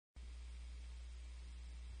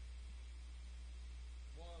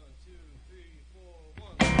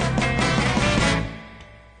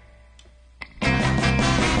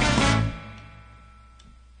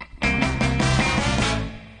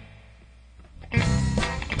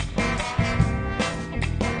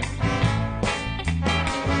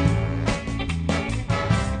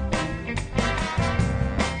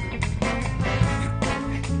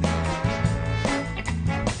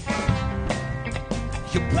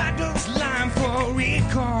battle's line for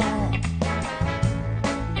recall.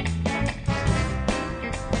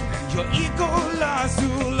 Your ego lost to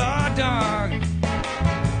law dog.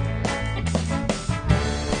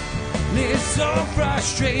 It's so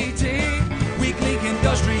frustrating. Weak link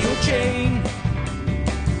industrial chain.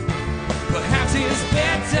 Perhaps it's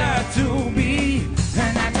better to be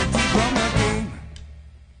an entity from the game.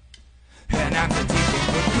 An entity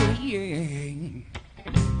from the game.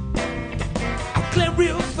 I'll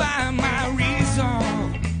clarify my reason.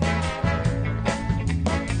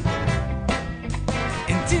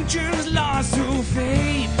 Intentions lost to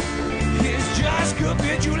fate. It's just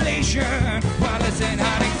capitulation. While it's an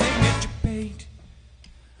hiding signature paid.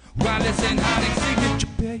 While it's an hiding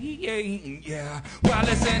signature paid. Yeah. While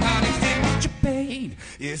it's an hiding signature paid.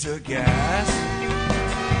 It's a gas.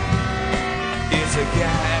 It's a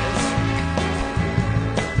gas.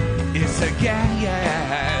 It's a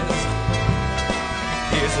gas.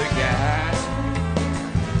 It's a gas.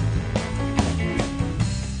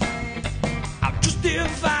 I'll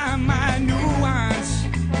justify my nuance.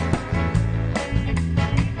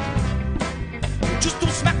 Just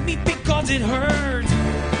don't smack me because it hurts.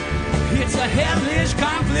 It's a hellish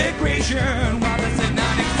conflagration. While it's an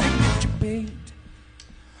onyx signature paid.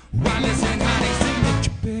 While it's an onyx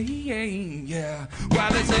signature paid. Yeah.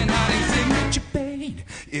 While it's an onyx signature paid.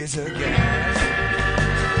 It's a gas.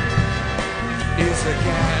 It's a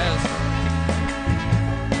gas.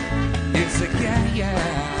 It's a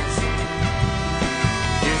gas.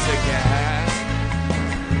 It's a gas.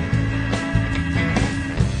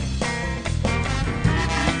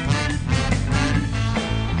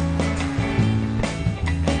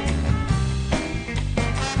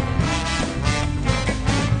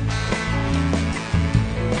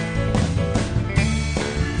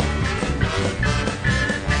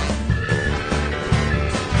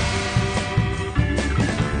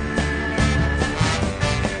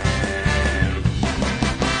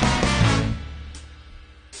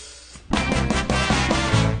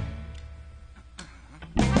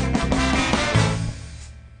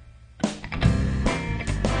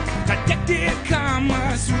 Detective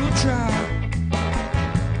Kama Sutra.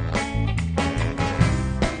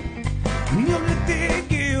 Neolithic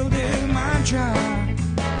gilded mantra.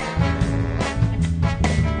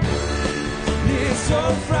 It's so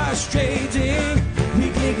frustrating. We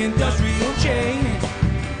think industrial chain.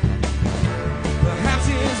 Perhaps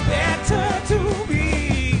it's better to be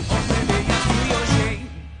oblivious to your shame.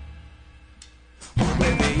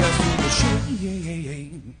 Oblivious to your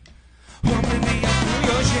shame. Oblivious to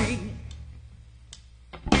your shame.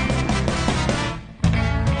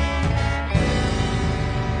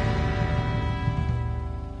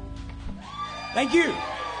 Thank you.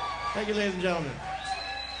 Thank you, ladies and gentlemen.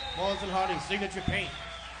 Wallace and Harding, Signature Paint.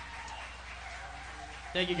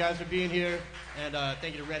 Thank you guys for being here, and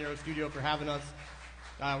thank you to Red Arrow Studio for having us.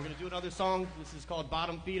 We're going to do another song. This is called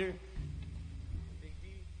Bottom Feeder. Big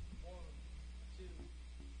D. 1, 2,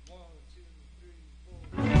 1, 2, 3,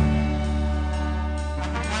 4.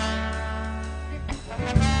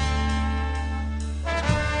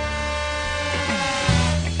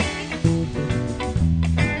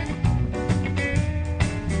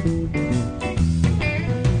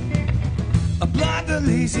 Applaud the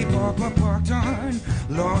lazy pauper parked on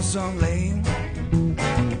Lonesome Lane.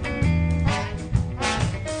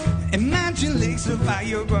 Imagine lakes of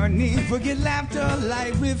fire burning, forget laughter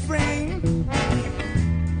like refrain.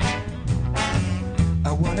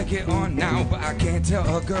 I wanna get on now, but I can't tell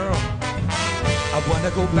a girl. I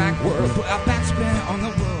wanna go backward, put a backspin on the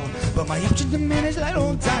world. But my options diminish like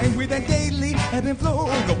old time with a daily ebb and flow.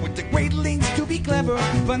 Go with the great links to be clever,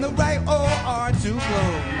 find the right OR to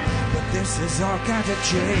glow. But this is all kind of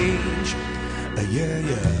change. Yeah,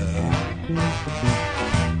 yeah.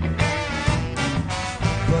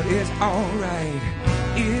 But it's alright.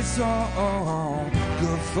 It's all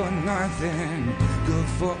good for nothing. Good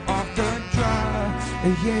for off the drive.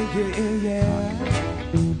 Yeah, yeah, yeah.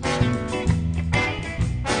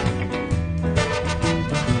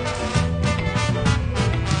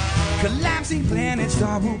 Collapsing planets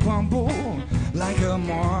start to crumble like a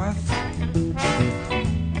moth.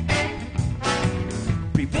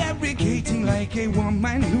 Prevaricating like a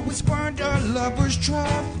woman who has burned her lover's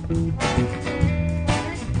trough.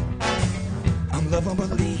 I'm loving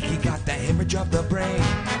believe he got the image of the brain.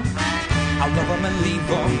 I love him and leave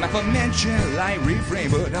him, aforementioned like refrain,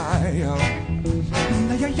 but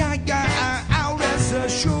I'll rest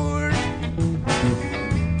assured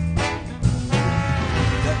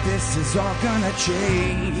that this is all gonna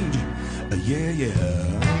change. Yeah, yeah.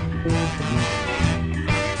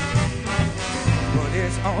 But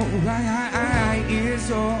it's alright,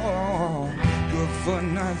 it's all good for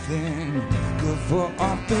nothing, good for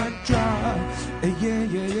off the draw. Yeah,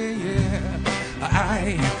 yeah, yeah, yeah.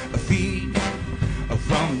 I feed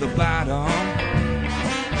from the bottom.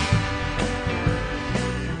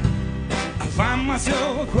 I find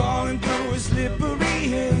myself crawling through a slippery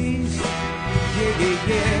haze. Yeah, yeah,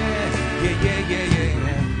 yeah, yeah, yeah, yeah,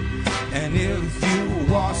 yeah. And if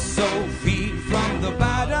you also feed from the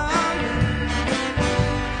bottom,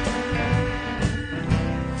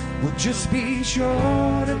 well, just be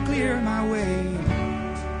sure to clear my way.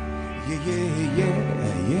 Yeah, yeah, yeah,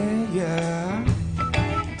 yeah, yeah.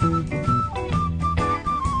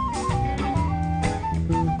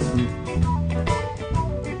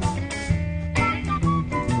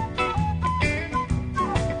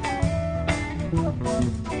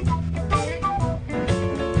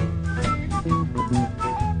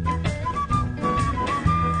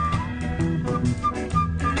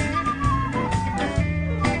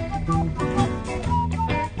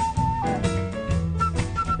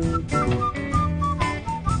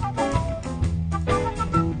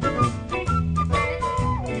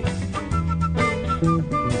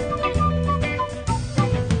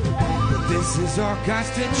 This is all got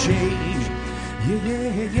to change. Yeah,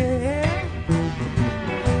 yeah, yeah.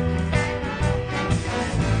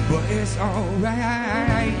 But it's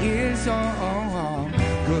alright, it's all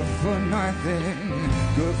good for nothing,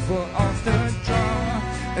 good for off the draw.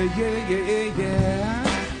 Yeah, yeah, yeah.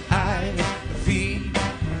 I feed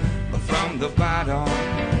from the bottom.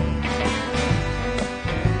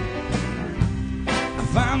 I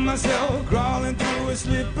find myself crawling through a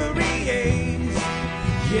slippery haze.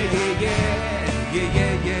 Yeah, yeah, yeah, yeah,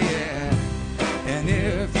 yeah, yeah, yeah. And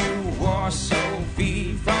if you also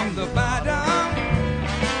feed from the bottom,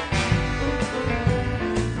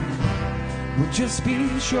 well, just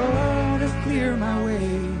be sure to clear my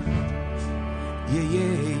way. Yeah,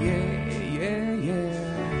 yeah, yeah, yeah, yeah.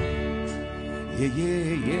 Yeah,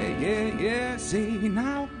 yeah, yeah, yeah, yeah. Say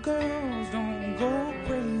now, girls, don't go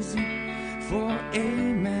crazy for a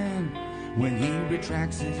man. When he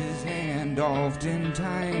retracts his hand,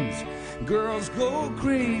 oftentimes girls go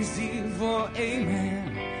crazy for a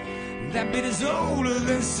man. That bit is older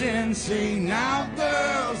than sin. Say now,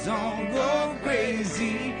 girls, don't go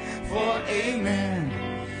crazy for a man.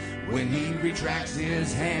 When he retracts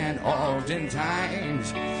his hand,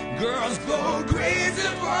 oftentimes girls go crazy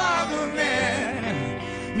for the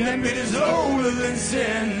man. That bit is older than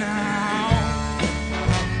sin now.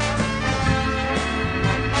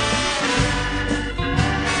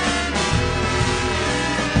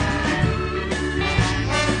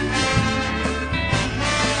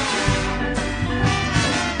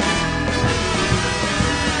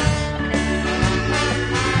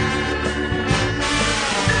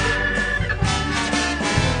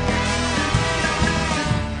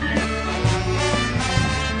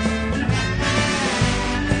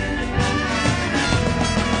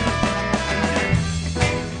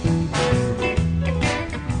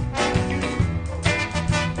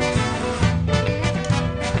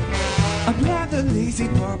 Lazy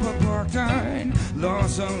Papa parked on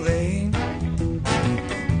Lawson Lane.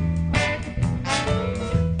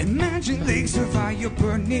 Imagine lakes of fire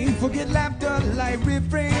burning, forget laughter like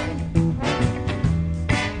refrain.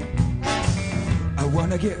 I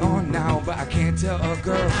wanna get on now, but I can't tell a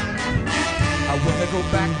girl. I wanna go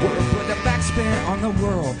backward, put a backspin on the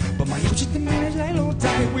world. But my youth just diminished like low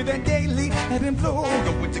tide with a daily ebb and flow.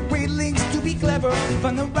 Going to great lengths to be clever,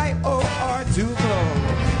 find the right or to go.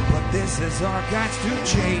 But this is all got to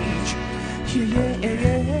change. Yeah,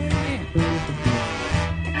 yeah.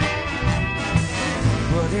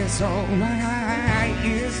 But it's alright,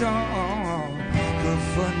 it's all good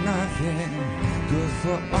for nothing, good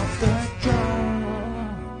for off the draw.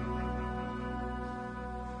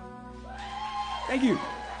 Thank you.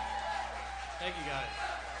 Thank you, guys.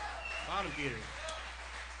 Bottom Feeder.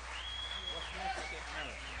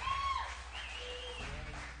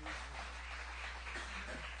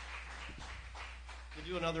 We'll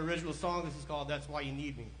do another original song. This is called That's Why You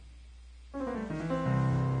Need Me.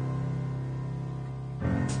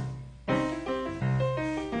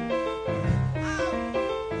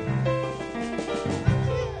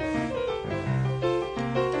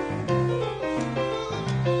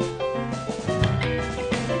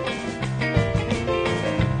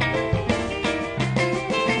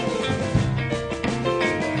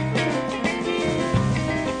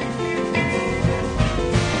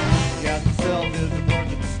 Got yourself is a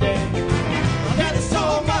bunch of mistakes. I've got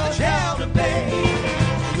so much hell to pay.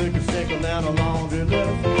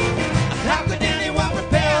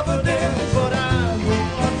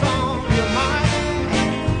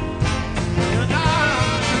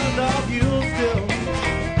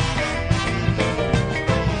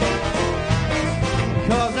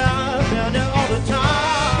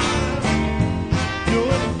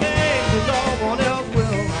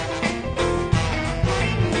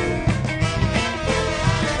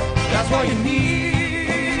 why you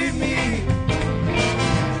need me.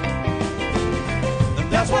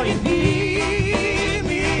 That's why you need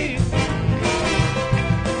me.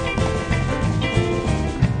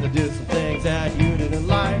 To do some things that you didn't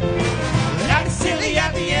like, Acting silly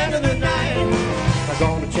at the end of the night. I'm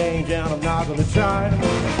gonna change and I'm not gonna try.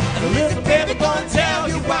 And listen, baby, gonna tell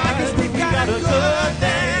you why. 'Cause we've got a good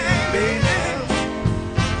thing, baby.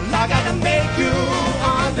 I got to make you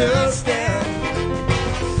understand.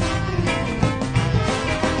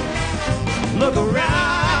 Look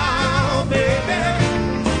around, baby.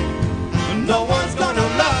 No one's gonna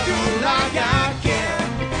love you like I can.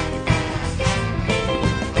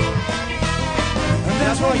 And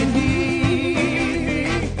that's why you need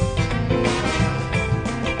me.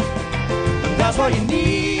 And that's why you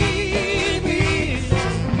need me.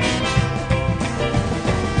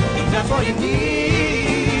 And that's why you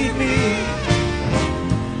need me.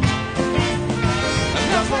 And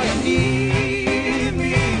that's why you need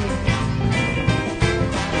me.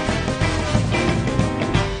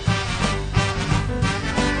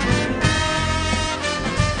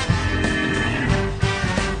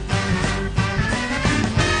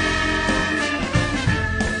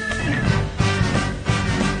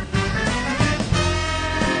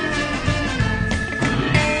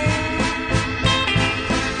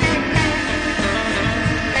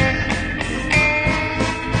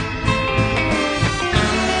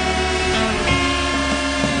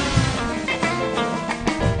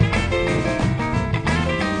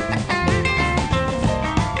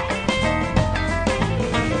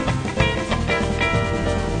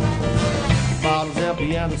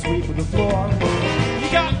 And the sweep of the floor. You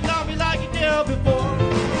gotta love me like you did before.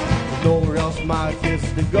 There's nowhere else my kiss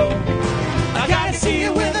to go. I gotta see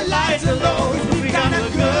you when the lights are low. We got a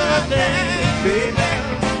good thing, baby.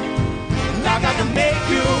 And I got to make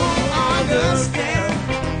you understand.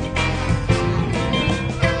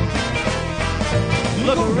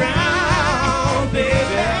 Look around,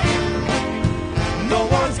 baby. No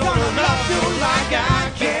one's gonna love you like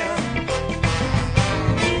I can.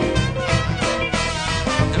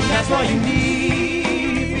 That's why you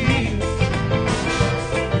need me.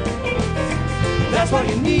 That's why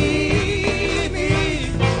you need me.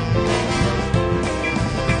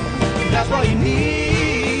 That's why you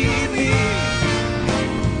need me.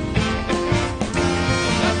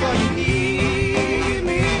 That's why you need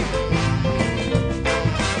me.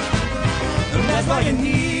 And that's why you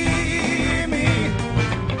need me.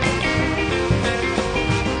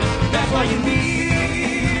 That's why you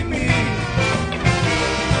need me.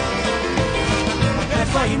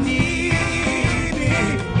 That's why you need me.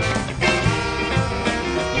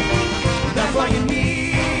 That's why you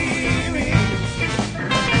need me.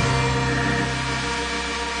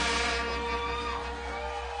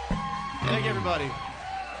 Thank you, everybody.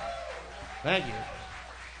 Thank you.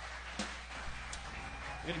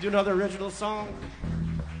 We're gonna do another original song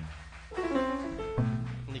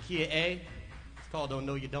in the key of A. It's called "Don't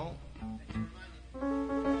Know You Don't."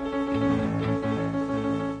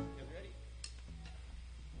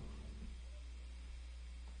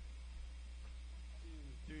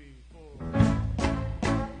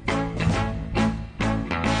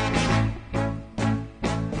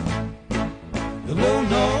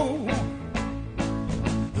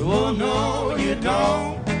 Oh no, you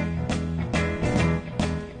don't.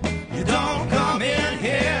 You don't come in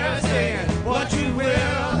here saying what you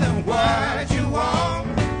will and what you want.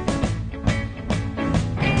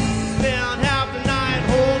 Spend half the night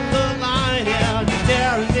holding the line and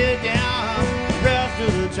staring me down the rest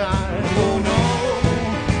of the time. Oh no,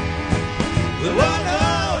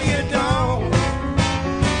 you don't.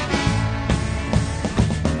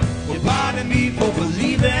 Well, pardon me for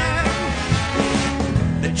believing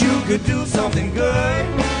that you could do something good.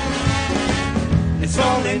 It's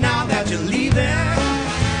only now that you're leaving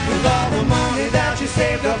with all the money that you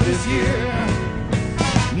saved up this year.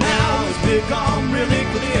 Now it's become really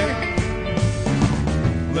clear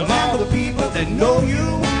with all the people that know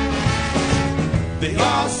you, they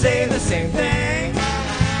all say the same thing.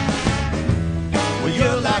 Well,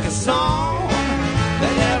 you're like a song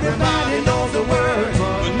that everybody knows the words,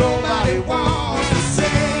 but nobody wants to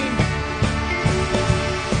sing.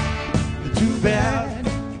 Too bad,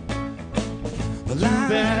 the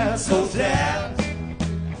line so sad,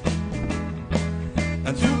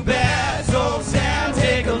 and too bad, so sad.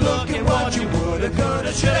 Take a look at what you woulda,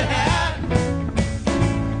 coulda, shoulda had.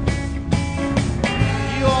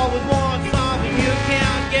 You always want something you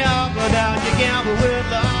can't get, but now you gamble with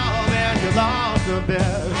love and you lost the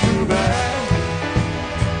bet. Too bad,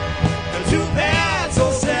 and too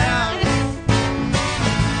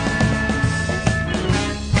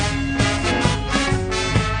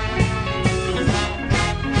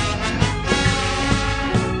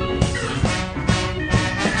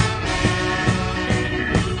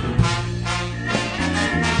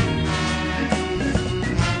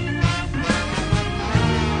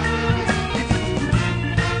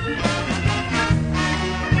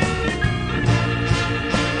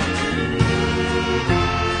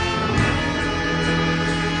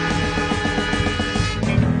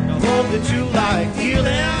hope that you like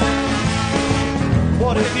feeling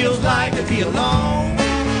what it feels like to be alone.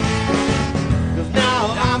 'Cause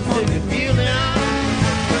now I'm sick of feeling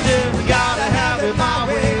as if I gotta have it my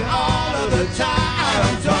way all of the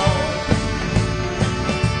time. So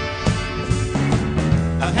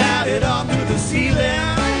I've had it up to the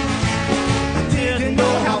ceiling. I didn't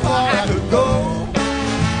know how far I could go,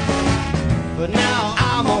 but now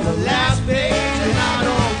I'm on the last page and I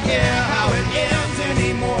don't care how it ends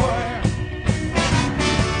anymore.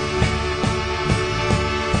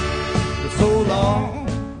 For so long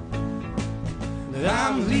that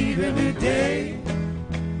I'm leaving today.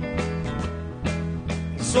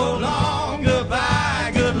 So long,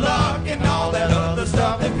 goodbye, good luck, and all that other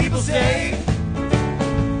stuff that people say.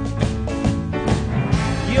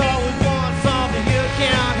 You always want something you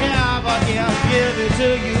can't have, I can't give it to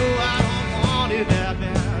you, I don't want it that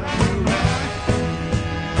bad.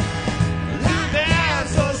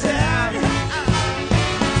 That's so sad.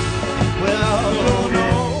 Well, oh no,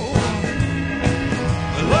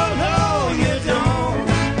 oh no, you don't.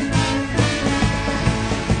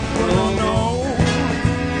 Oh no,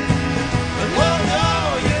 oh no,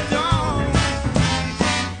 you don't.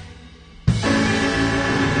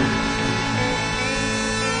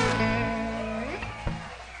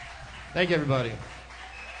 Thank you, everybody.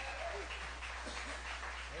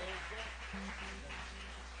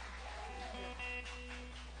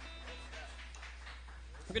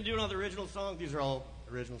 We're going to do another original song. These are all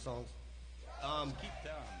original songs. I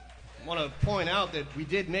want to point out that we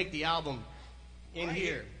did make the album in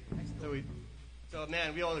here. So,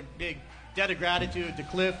 man, we owe a big debt of gratitude to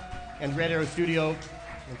Cliff and Red Arrow Studio.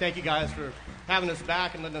 And thank you guys for having us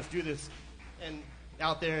back and letting us do this. And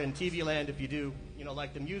out there in TV land, if you do,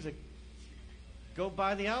 like the music, go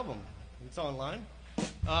buy the album. It's online.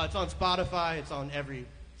 It's on Spotify. It's on every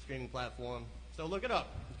streaming platform. So look it up.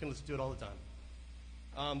 You can listen to it all the time.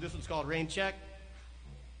 This one's called Rain Check.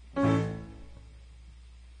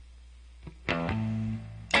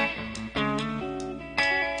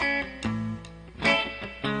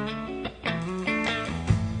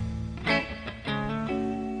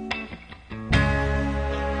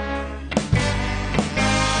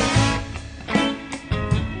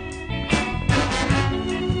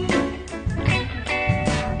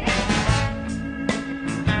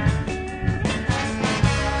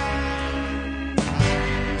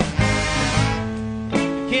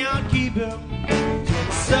 Can't keep him to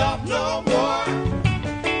himself no more.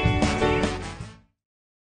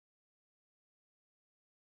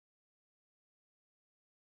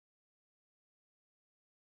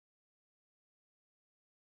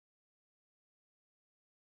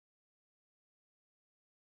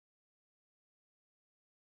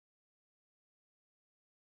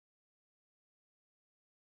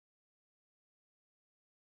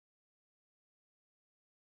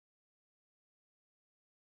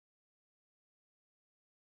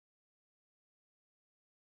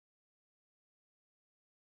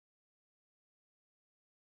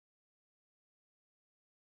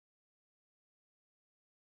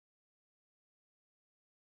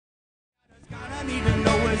 I need to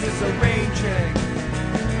know, is this a rain check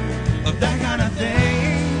of that kind of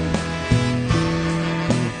thing?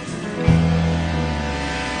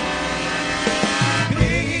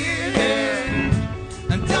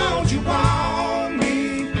 Yeah, and don't you want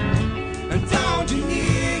me? And don't you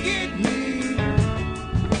need me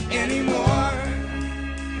anymore?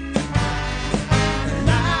 And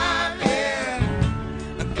I've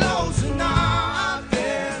been close enough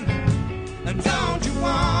then, and don't you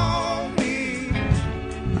want me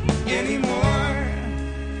anymore?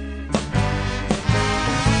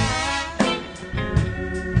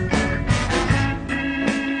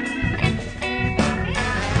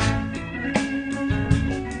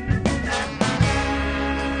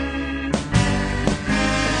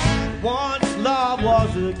 Once love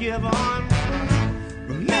was a given,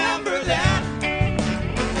 Remember that,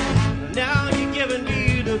 now you're giving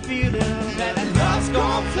me the feeling that that love's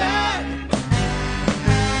gone flat.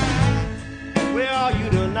 where are you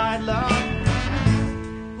tonight, love?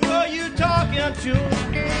 Who are you talking to?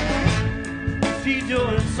 Is he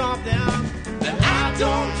doing something That I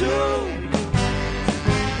don't do.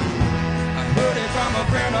 I heard it from a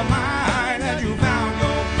friend of mine that you found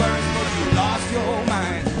your purse, but you lost your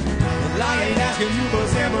mind. Well, I ain't asking you for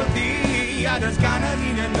sympathy. I just kinda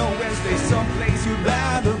need to know, is there someplace you'd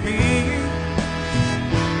rather be?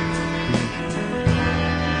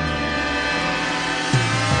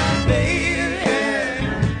 Baby,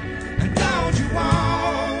 and don't you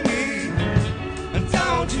want me? And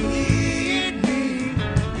don't you need me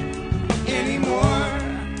anymore?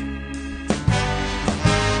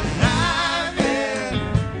 And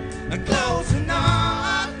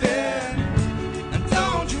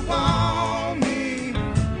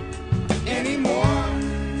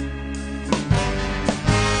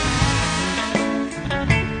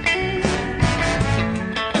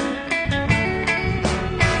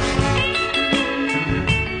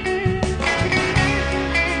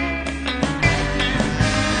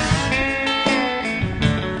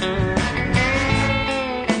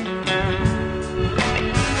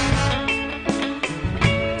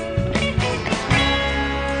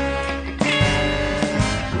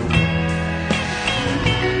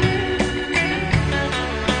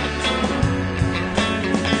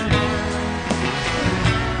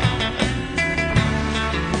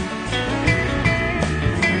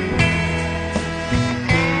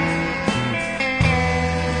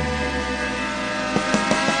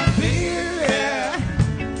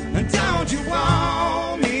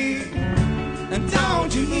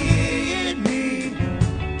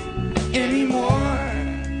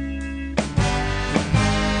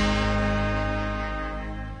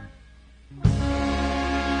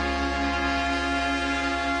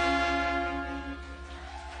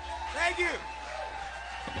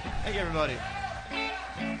Thank you, everybody.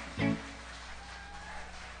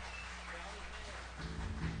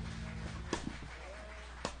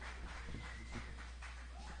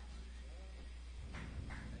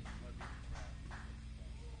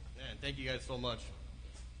 Man, thank you guys so much. It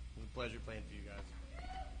was a pleasure playing for you guys.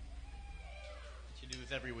 We should do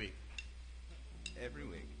this every week. Every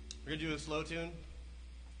week. We're going to do a slow tune.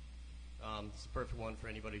 It's a perfect one for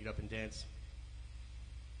anybody to get up and dance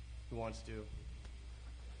who wants to.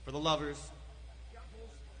 For the lovers.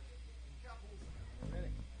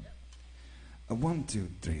 A 1, 2,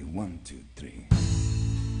 3, 1, 2, 3.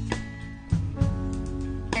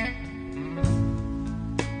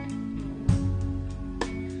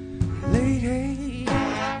 Lady,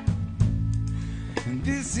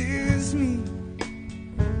 this is me,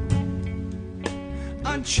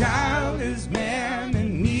 a childless man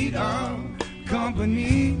in need of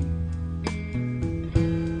company.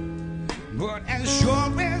 But as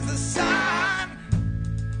sure as the sun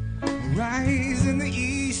rises in the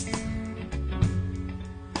east,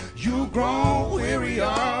 you grow weary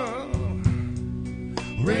of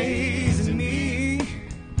raising me.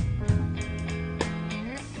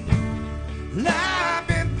 I've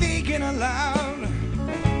been thinking aloud,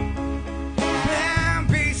 been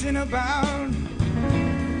pacing about,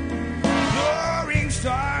 glowing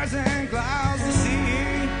stars and clouds to see.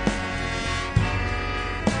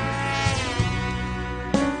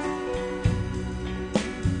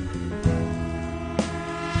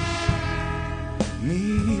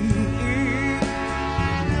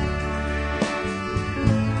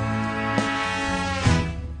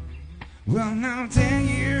 Well, now 10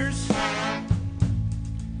 years,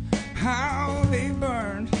 how they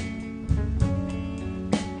burned,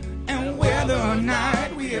 and whether or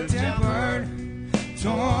not we have tempered,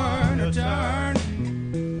 torn or turned,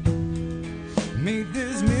 made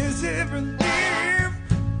this miserable live,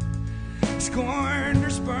 scorned or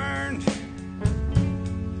spurned.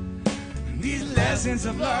 These lessons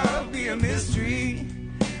of love be a mystery,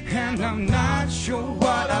 and I'm not sure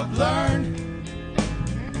what I've learned.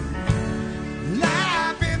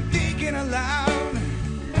 I've been thinking aloud,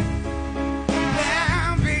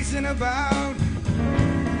 I'm pacing about,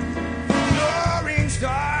 glowing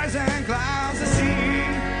stars and clouds to see.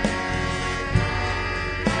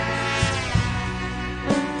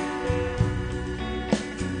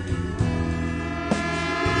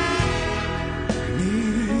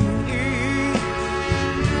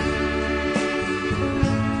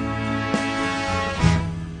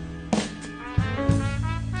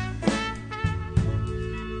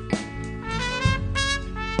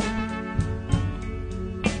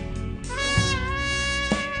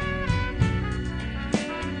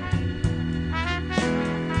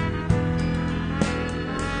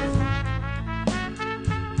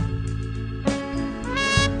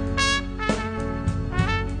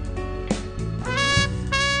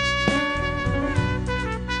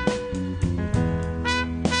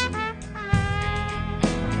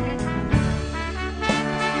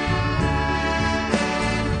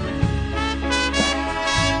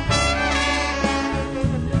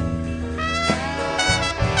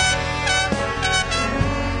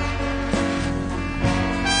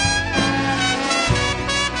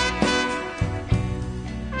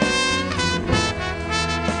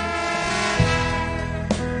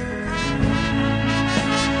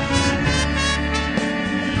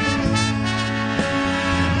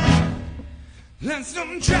 Let's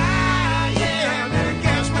try, yeah, let it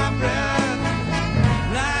catch my breath.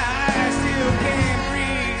 I still can't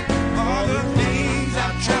breathe. All the things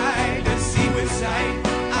I've tried to see with sight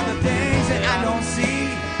are the things that I don't see.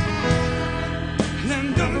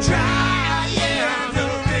 Let them try, yeah,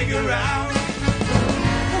 they'll figure out.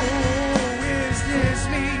 Oh, is this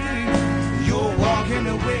me? You're walking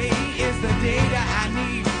away is the data I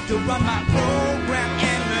need to run my program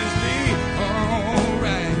endlessly. All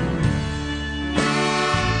right.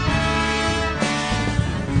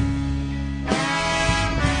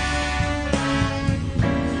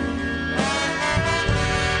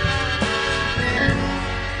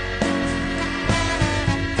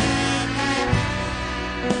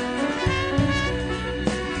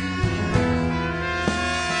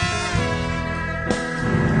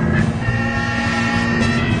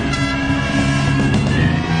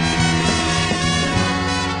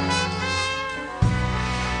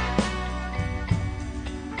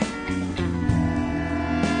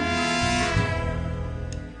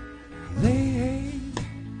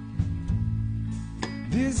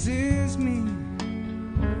 This is me,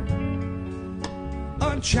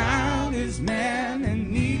 a childish man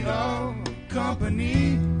in need of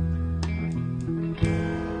company.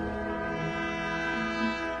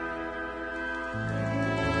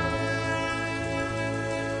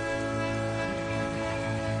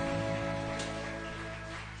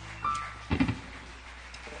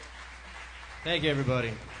 Thank you,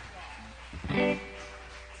 everybody. We're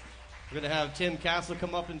going to have Tim Castle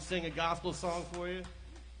come up and sing a gospel song for you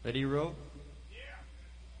that he wrote.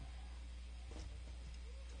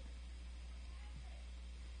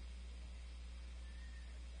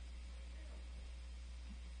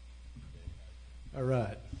 All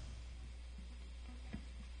right.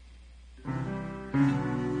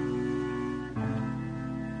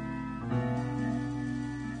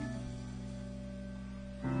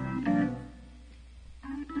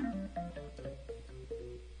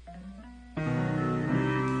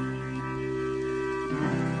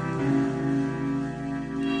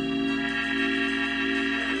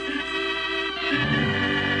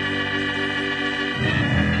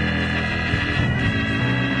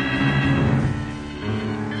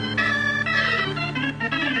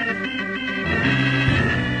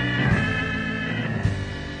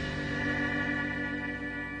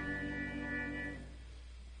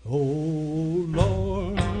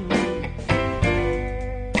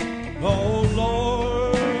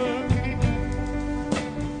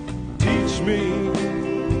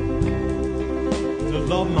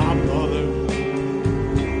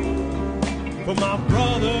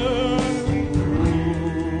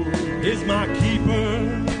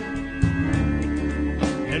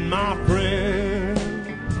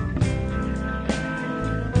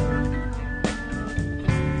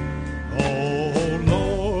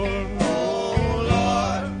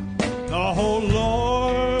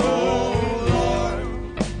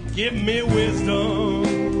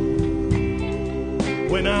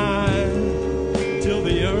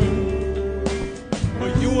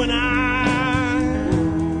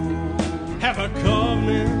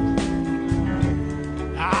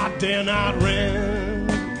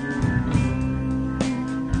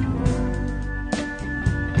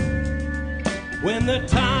 When the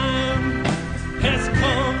time has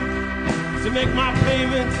come to make my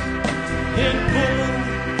payments in full,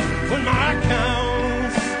 when my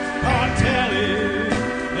accounts are tallied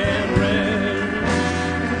and read,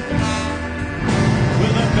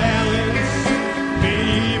 will the balance be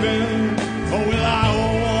even, or will I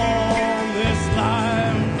owe on this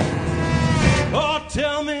life? Oh,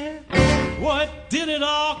 tell me, what did it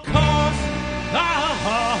all cost?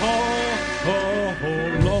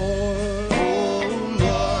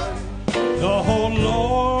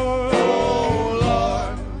 Lord,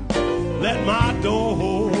 let my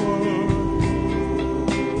door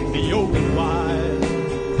be open wide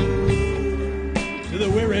to the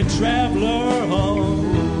weary traveler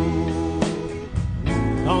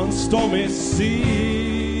on stormy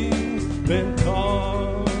seas been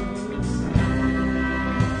tossed.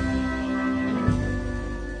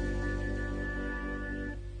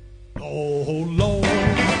 Oh Lord,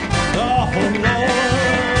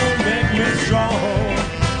 make me strong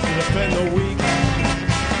to defend the weak,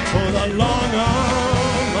 for the long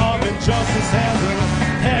arm of injustice has a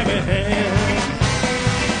heavy hand.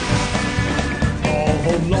 Oh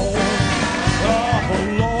Lord,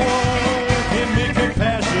 give me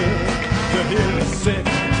compassion to heal the sick,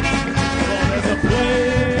 for there's a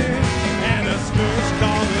plague and a scourge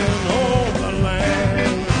coming over the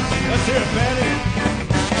land. Let's hear it, Betty.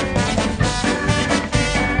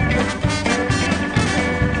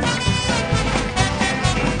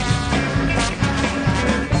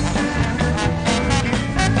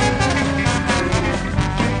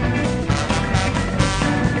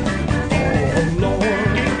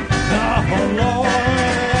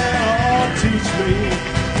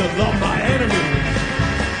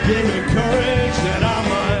 Give me courage that I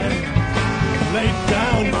might lay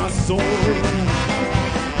down my sword.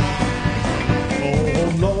 Oh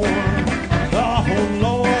Lord,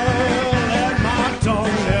 let my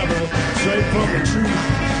tongue never stray from the truth.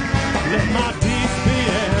 Let my deeds be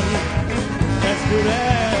as good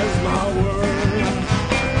as my word.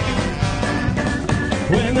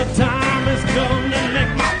 When the time has come to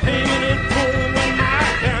make my payment in full, when my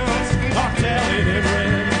accounts are tallied in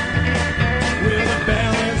red, will the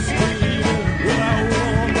balance be even? Will I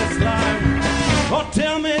owe on this life? Oh,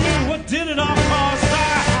 tell me, what did it all cost?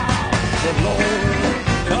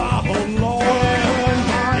 Oh Lord,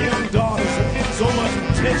 my young daughters have so much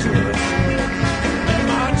potential in this world. Am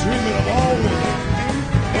I dreaming of all women?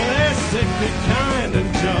 Well, they're sick, be kind and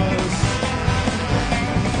just.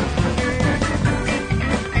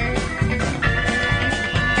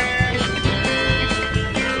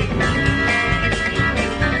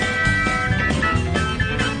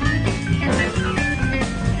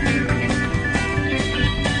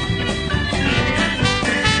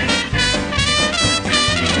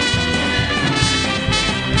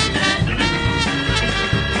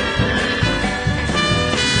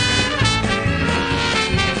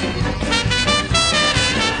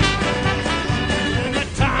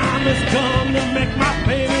 time has come to make my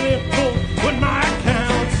payment in full, when my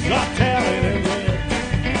accounts are tallying in red,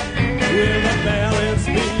 will the balance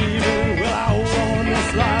be even? Will I own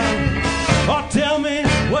this life? Oh, tell me,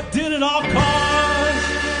 what did it all cost?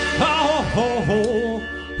 Oh, oh,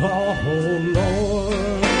 oh, oh,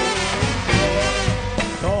 Lord.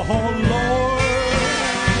 Oh, Lord.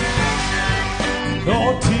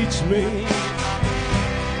 Oh, teach me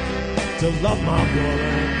to love my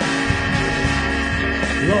brother,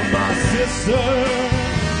 love my sister,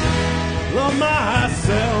 love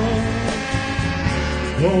myself.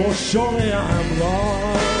 Oh, surely I'm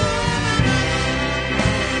lost.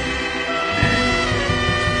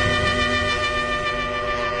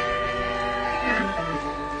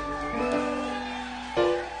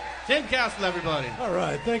 Tim Castle, everybody. All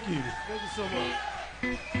right, thank you. Thank you so much.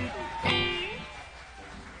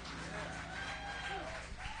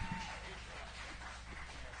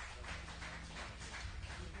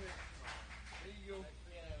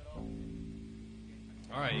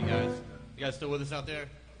 All right, you guys. You guys still with us out there?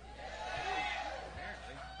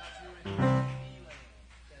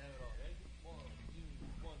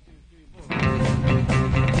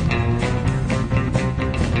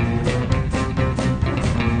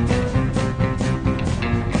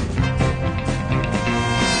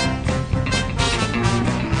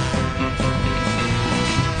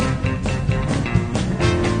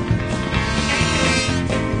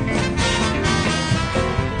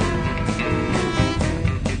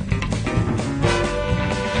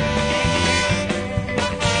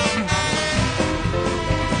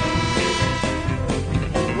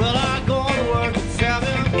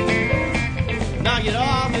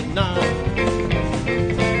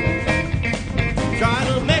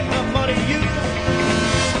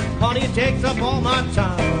 Takes up all my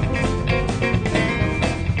time.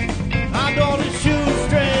 I know the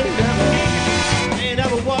shoestring devil ain't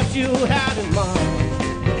ever what you had in mind.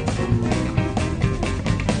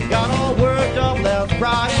 Got all worked up last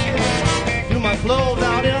Friday, threw my clothes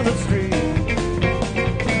out in the street.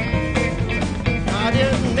 I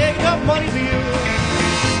didn't make enough money for you,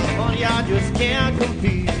 honey, I just can't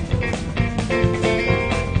compete.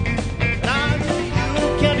 And I know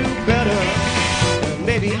you can do better.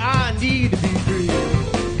 Maybe I need to be free.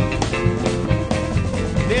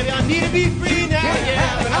 Maybe I need to be free now. Can't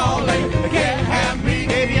have it all, you can't have me.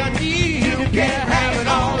 Maybe I need You to be can't have it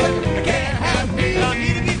all, you can't have me. I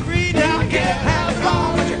need to be free now. You can't have it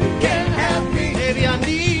all, you can't have me. Maybe I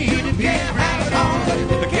need to be Can't have it all,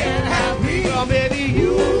 you can't have me. Well, maybe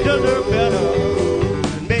you deserve better.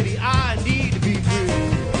 Maybe I need to be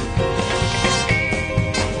free.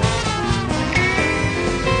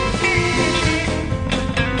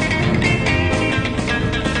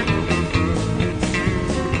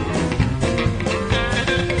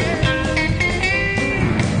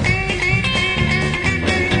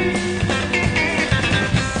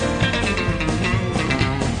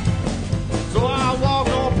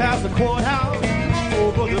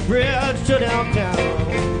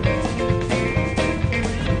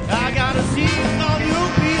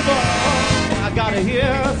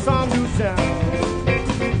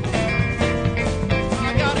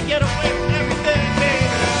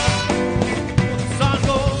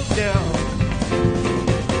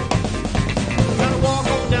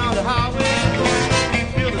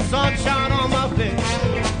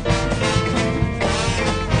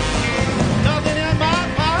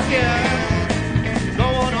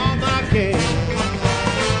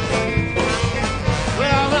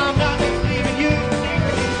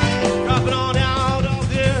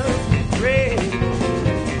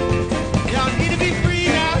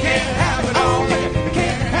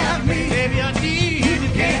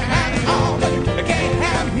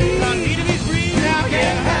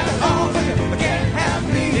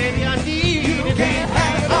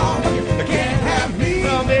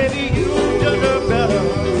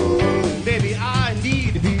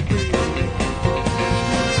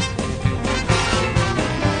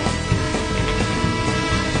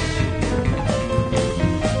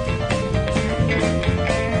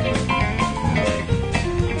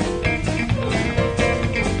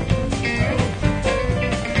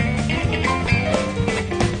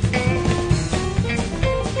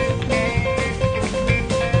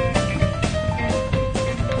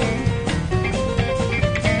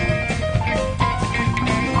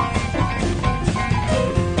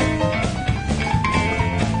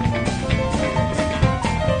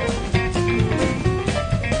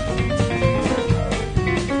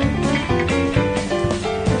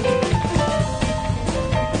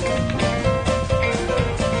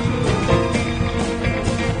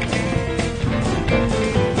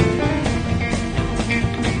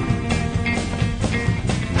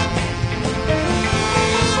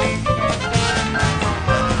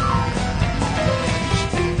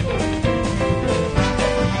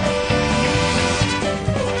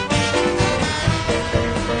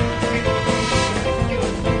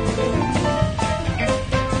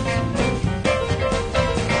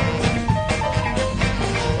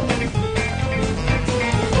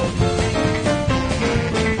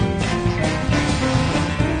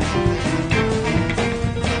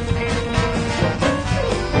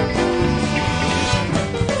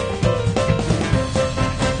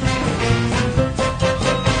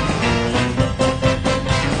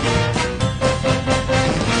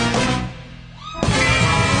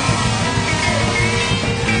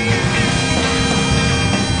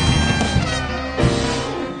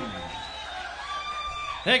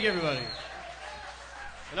 Thank you, everybody.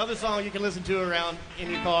 Another song you can listen to around in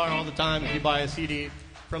your car all the time if you buy a CD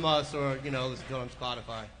from us or, listen to it on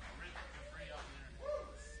Spotify.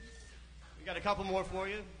 We got a couple more for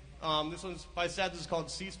you. This one's by Seth. This is called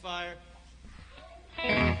Ceasefire.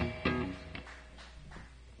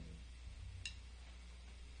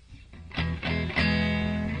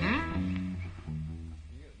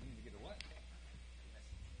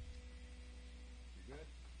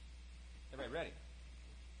 Ready?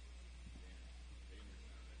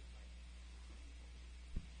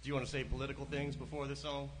 Do you want to say political things before this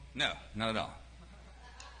song? No, not at all.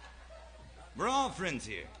 We're all friends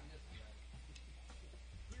here.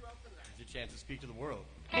 It's your chance to speak to the world.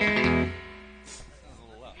 Sounds a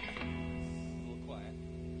little loud. A little quiet.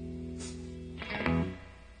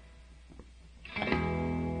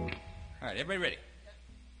 All right, everybody ready?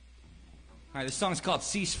 All right, this song's called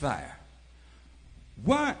Ceasefire.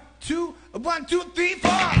 1, 2, 1, 2, 3,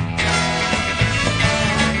 4.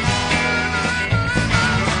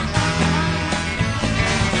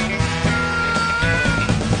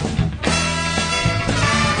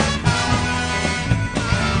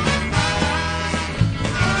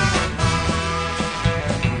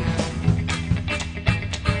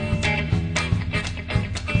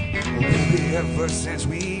 Ever since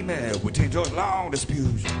we met, we take those long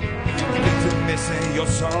disputes. I get to missing your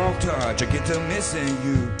soft touch, I get to missing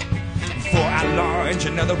you. Before I launch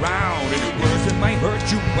another round, any words that might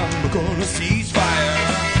hurt you, I'm gonna cease fire.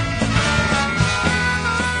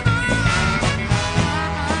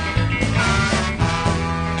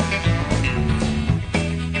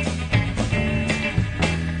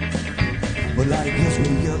 Well, I guess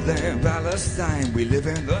we are there in Palestine. We live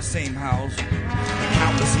in the same house.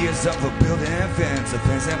 Countless years of a building fence, a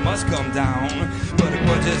fence that must come down. But it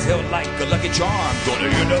was just held like a lucky charm. Gonna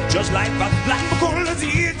end up just like my life. I'm gonna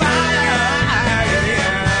cease fire.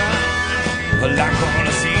 Well, I'm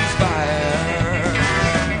gonna cease fire.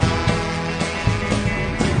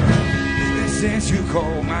 Since you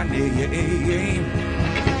called my name,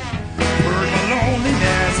 hurt my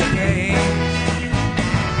loneliness again.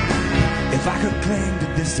 If I could cling to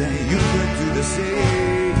this day, you could do the same.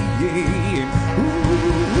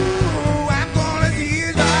 Ooh, I'm gonna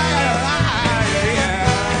cease fire.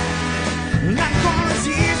 I'm gonna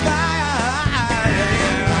cease fire.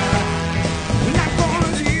 I'm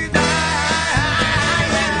gonna cease fire.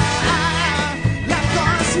 I'm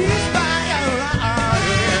gonna cease fire.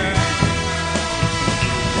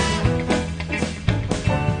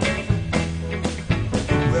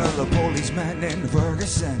 Well, the policeman in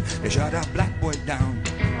Ferguson, they shot a black boy down.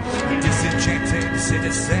 Disenchanted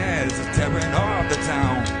citizens are tearing off the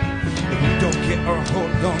town. If we don't get a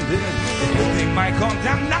hold on this, everything might come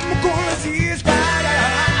down. I'm gonna cease fire.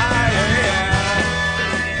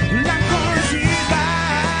 I'm gonna cease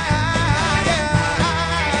fire.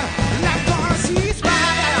 I'm gonna cease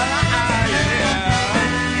fire.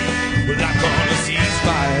 Well, I'm gonna cease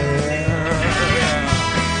fire.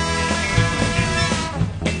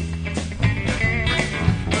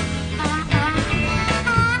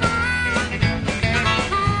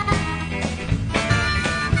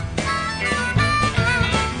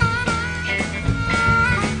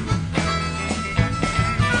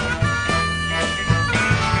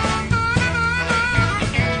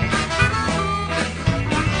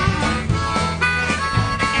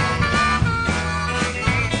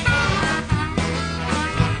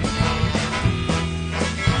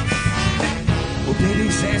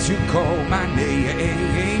 Since you called my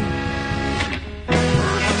name,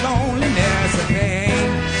 hurt my loneliness and pain.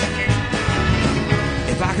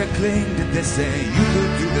 If I could cling to this day, you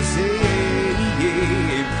could do the same.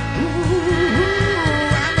 Ooh,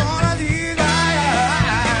 I'm gonna cease fire.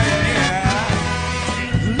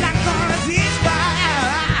 I'm gonna cease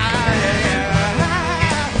fire.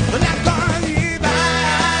 I'm gonna cease fire.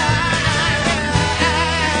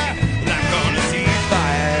 I'm gonna cease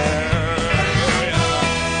fire.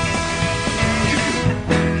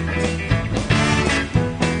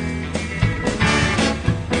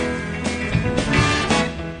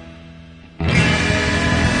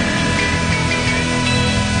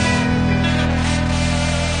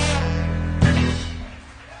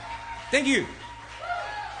 Thank you.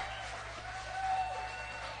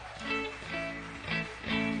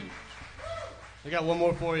 We got one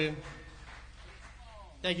more for you.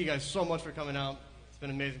 Thank you guys so much for coming out. It's been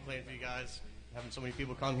amazing playing for you guys, having so many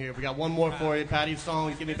people come here. We got one more for you. Patty's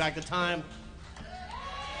song, Give Me Back the Time.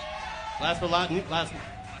 Last but not least.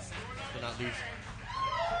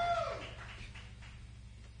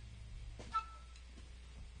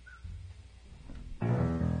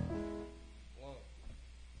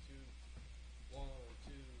 One,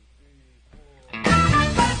 two,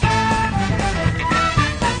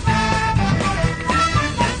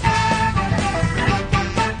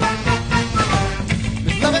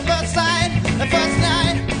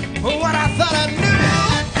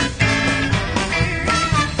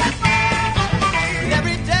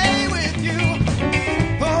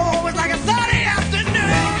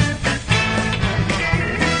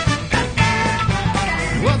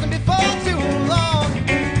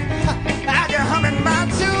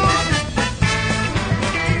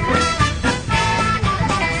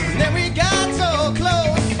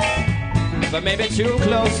 but maybe too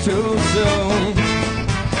close too soon.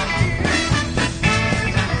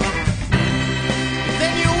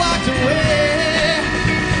 Then you walked away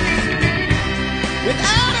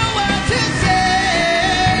without a word to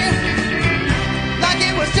say, like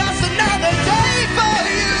it was just another day for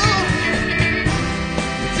you.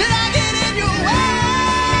 Did I get in your way?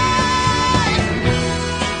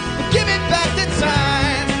 Give me back the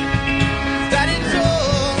time that it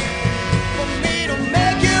took for me to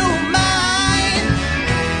make you mine.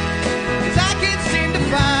 'Cause I can't seem to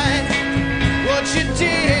find what you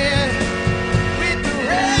did with the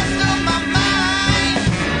rest of my mind.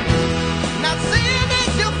 Not saying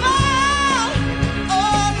it's your fault,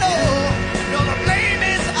 oh no, no, the blame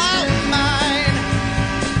is all mine.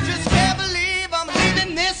 Just can't believe I'm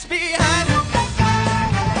leaving this behind.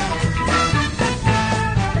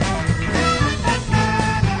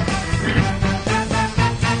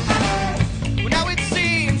 Well, now it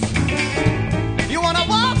seems you wanna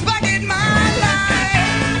walk back in my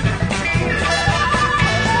life.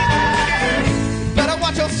 Better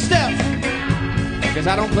watch your step, 'cause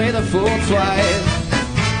I don't play the fool twice.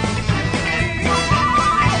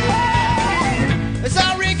 As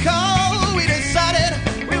I recall, we decided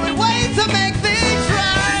we would wait to make things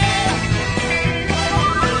right.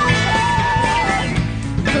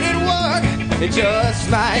 Could it work? It just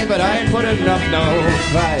might, but I ain't put enough no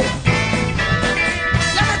fight.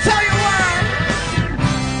 Let me tell you why.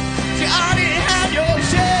 You already had your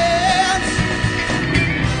chance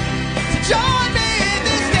to join me in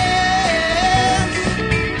this dance,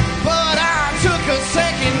 but I took a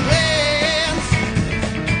second glance,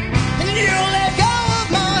 and you let go of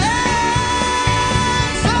my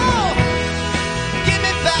hand. So give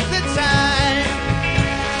me back the time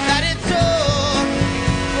that it took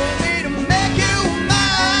for me to make you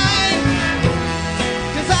mine.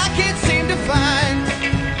 'Cause I can't seem to find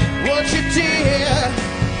what you did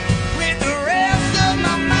with the rest of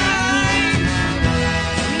my mind.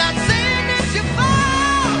 Not saying it's your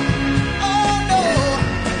fault, oh no,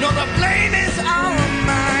 no, the blame is all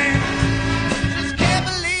mine. Just can't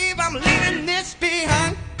believe I'm leaving this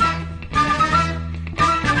behind.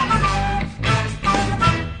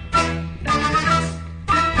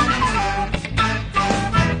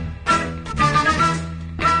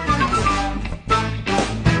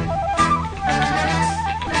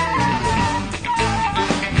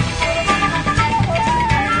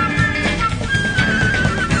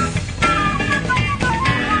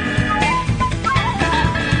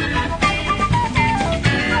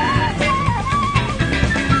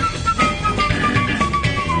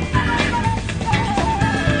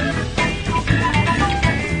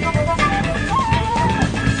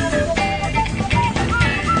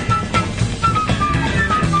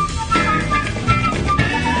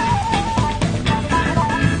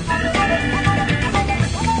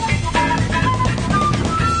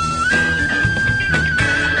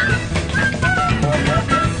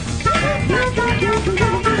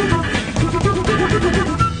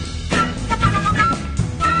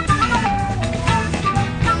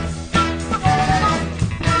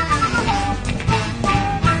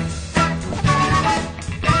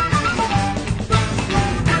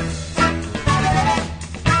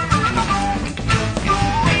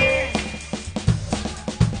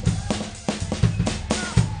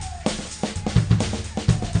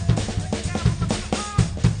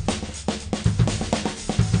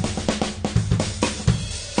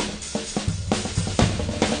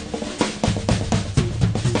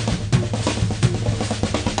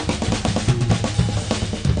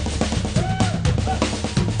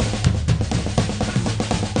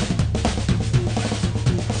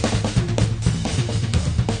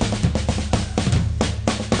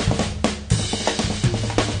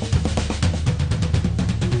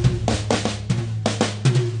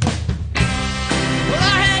 Well,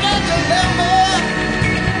 I had a dilemma,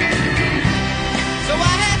 so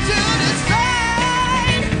I had to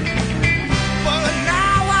decide. But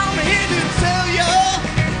now I'm here to tell you,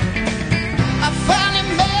 I finally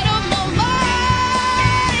made up my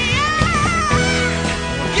mind. Yeah.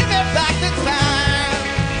 Give me back the time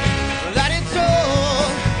that it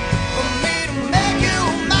took for me to make you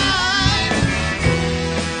mine.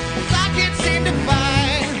 'Cause I can't seem to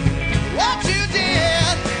find what you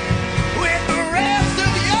did with the rest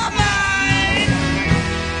of your mind.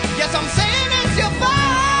 Yes, I'm saying it's your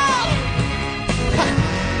fault.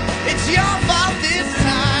 It's your fault this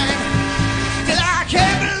time. Still, I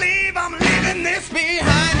can't believe I'm leaving this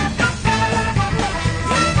behind.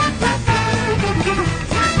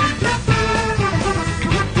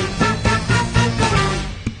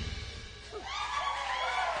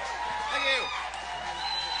 Thank you.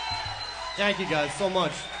 Thank you guys so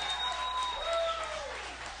much.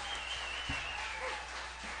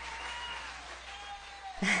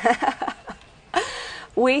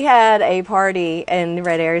 We had a party in the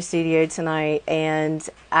Red Air Studio tonight, and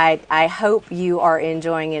I hope you are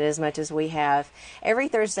enjoying it as much as we have. Every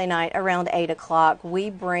Thursday night around 8 o'clock, we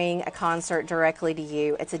bring a concert directly to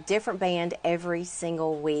you. It's a different band every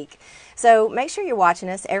single week. So make sure you're watching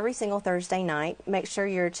us every single Thursday night. Make sure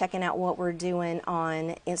you're checking out what we're doing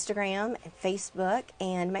on Instagram and Facebook,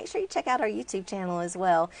 and make sure you check out our YouTube channel as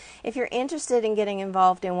well. If you're interested in getting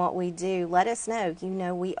involved in what we do, let us know. You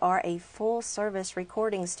know, we are a full-service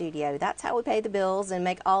recording studio. That's how we pay the bills and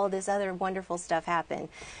make all of this other wonderful stuff happen.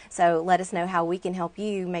 So let us know how we can help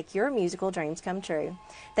you make your musical dreams come true.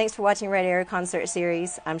 Thanks for watching Red Arrow Concert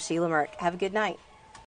Series. I'm Sheila Merck. Have a good night.